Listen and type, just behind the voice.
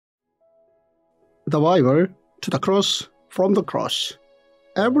The Bible to the cross, from the cross.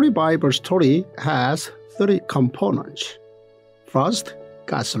 Every Bible story has three components. First,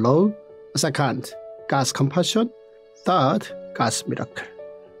 God's law. Second, God's compassion. Third, God's miracle.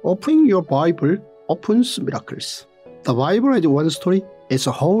 Opening your Bible opens miracles. The Bible as one story is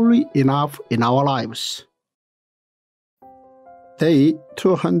wholly enough in our lives. Day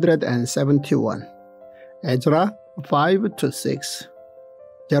 271. Ezra 5-6.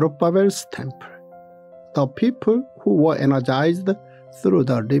 Zerubabbel's temple. The people who were energized through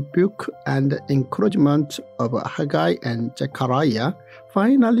the rebuke and encouragement of Haggai and Zechariah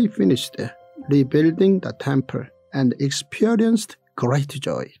finally finished rebuilding the temple and experienced great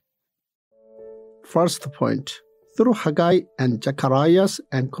joy. First point. Through Haggai and Zechariah's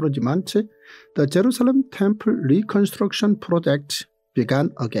encouragement, the Jerusalem temple reconstruction project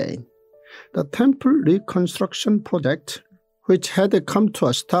began again. The temple reconstruction project, which had come to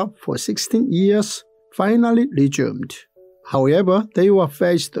a stop for 16 years, finally resumed. However, they were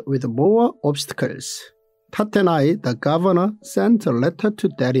faced with more obstacles. Tattenai, the governor, sent a letter to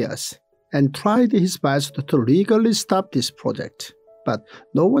Darius and tried his best to legally stop this project, but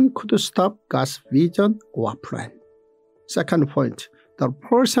no one could stop God's vision or plan. Second point, the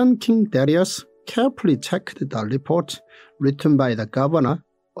Persian king Darius carefully checked the report written by the governor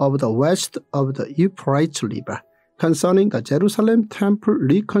of the west of the Euphrates River concerning the Jerusalem temple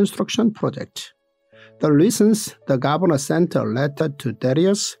reconstruction project. The reasons the governor sent a letter to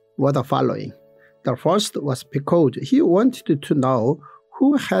Darius were the following. The first was because he wanted to know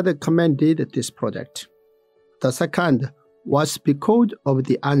who had commanded this project. The second was because of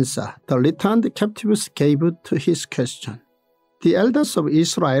the answer the returned captives gave to his question. The elders of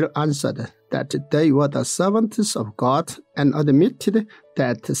Israel answered that they were the servants of God and admitted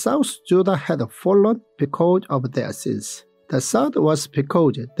that South Judah had fallen because of their sins. The third was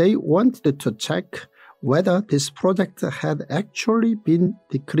because they wanted to check whether this project had actually been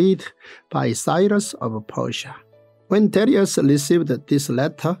decreed by Cyrus of Persia. When Darius received this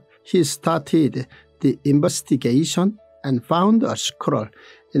letter, he started the investigation and found a scroll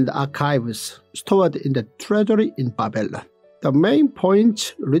in the archives stored in the treasury in Babylon. The main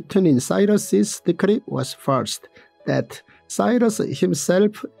point written in Cyrus's decree was first, that Cyrus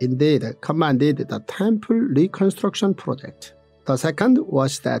himself indeed commanded the temple reconstruction project. The second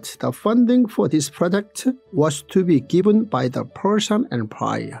was that the funding for this project was to be given by the Persian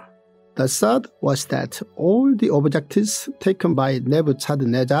Empire. The third was that all the objects taken by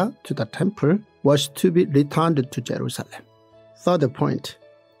Nebuchadnezzar to the temple was to be returned to Jerusalem. Third point,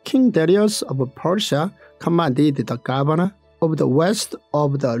 King Darius of Persia commanded the governor of the west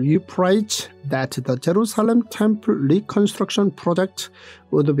of the Euphrates that the Jerusalem temple reconstruction project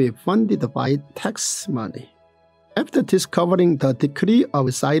would be funded by tax money. After discovering the decree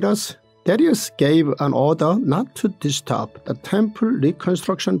of Cyrus, Darius gave an order not to disturb the temple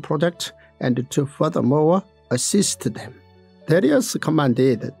reconstruction project and to furthermore assist them. Darius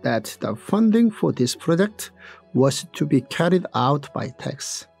commanded that the funding for this project was to be carried out by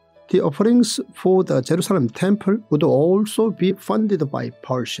tax. The offerings for the Jerusalem temple would also be funded by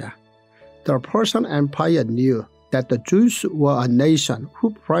Persia. The Persian Empire knew that the Jews were a nation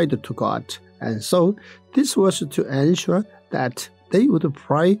who prayed to God, and so this was to ensure that they would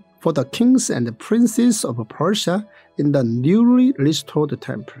pray for the kings and princes of Persia in the newly restored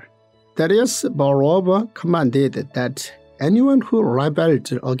temple. Darius moreover commanded that anyone who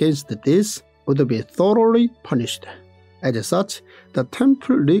rebelled against this would be thoroughly punished. As such, the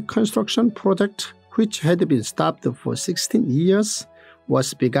temple reconstruction project, which had been stopped for 16 years,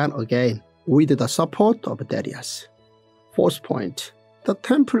 was begun again with the support of Darius. Fourth point, the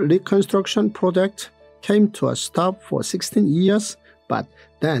temple reconstruction project came to a stop for 16 years, but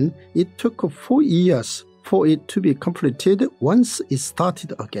then it took 4 years for it to be completed once it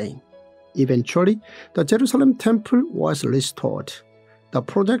started again. Eventually, the Jerusalem temple was restored. The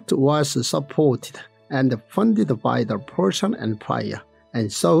project was supported and funded by the Persian Empire, and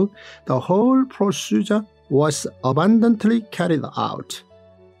so the whole procedure was abundantly carried out.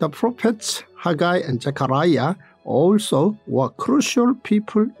 The prophets Haggai and Zechariah also were crucial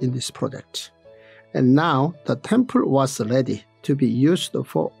people in this project. And now the temple was ready to be used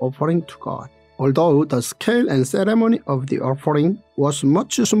for offering to God. Although the scale and ceremony of the offering was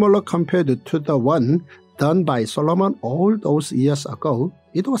much smaller compared to the one done by Solomon all those years ago,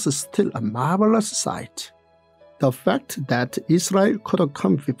 it was still a marvelous sight. The fact that Israel could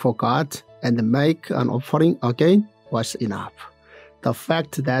come before God and make an offering again was enough. The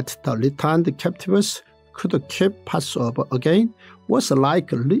fact that the returned captives could keep Passover again was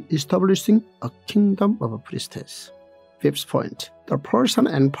like re-establishing a kingdom of priests. Fifth point, the Persian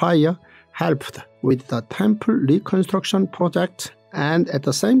Empire helped with the temple reconstruction project, and at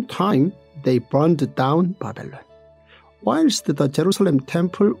the same time, they burned down Babylon. Whilst the Jerusalem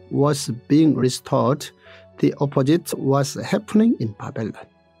temple was being restored, the opposite was happening in Babylon.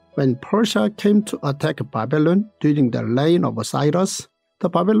 When Persia came to attack Babylon during the reign of Cyrus, the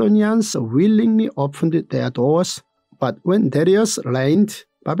Babylonians willingly opened their doors, but when Darius reigned,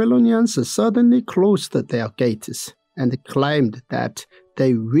 Babylonians suddenly closed their gates and claimed that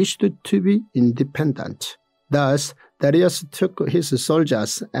they wished to be independent. Thus, Darius took his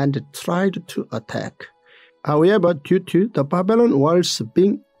soldiers and tried to attack. However, due to the Babylon walls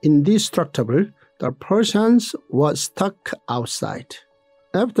being indestructible, the Persians were stuck outside.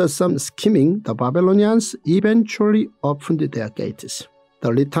 After some scheming, the Babylonians eventually opened their gates.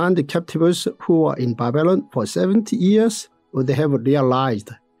 The returned captives who were in Babylon for 70 years would have realized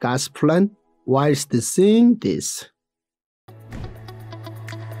God's plan whilst seeing this.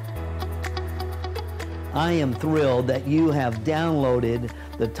 I am thrilled that you have downloaded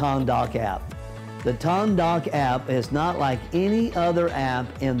the Tongdok app. The Tongdok app is not like any other app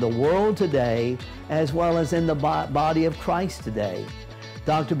in the world today, as well as in the body of Christ today.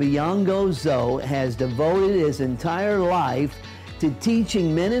 Dr.Byoungho has devoted his entire life to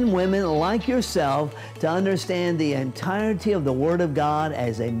teaching men and women like yourself to understand the entirety of the Word of God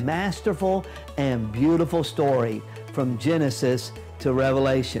as a masterful and beautiful story from Genesis to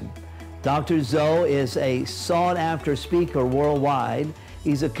Revelation. Dr. Zoe is a sought-after speaker worldwide.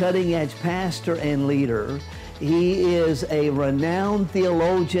 He's a cutting-edge pastor and leader. He is a renowned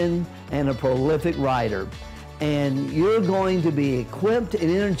theologian and a prolific writer. And you're going to be equipped and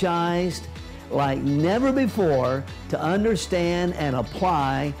energized like never before to understand and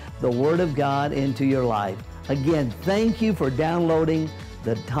apply the Word of God into your life. Again, thank you for downloading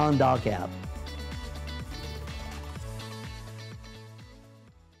the Tongdok app.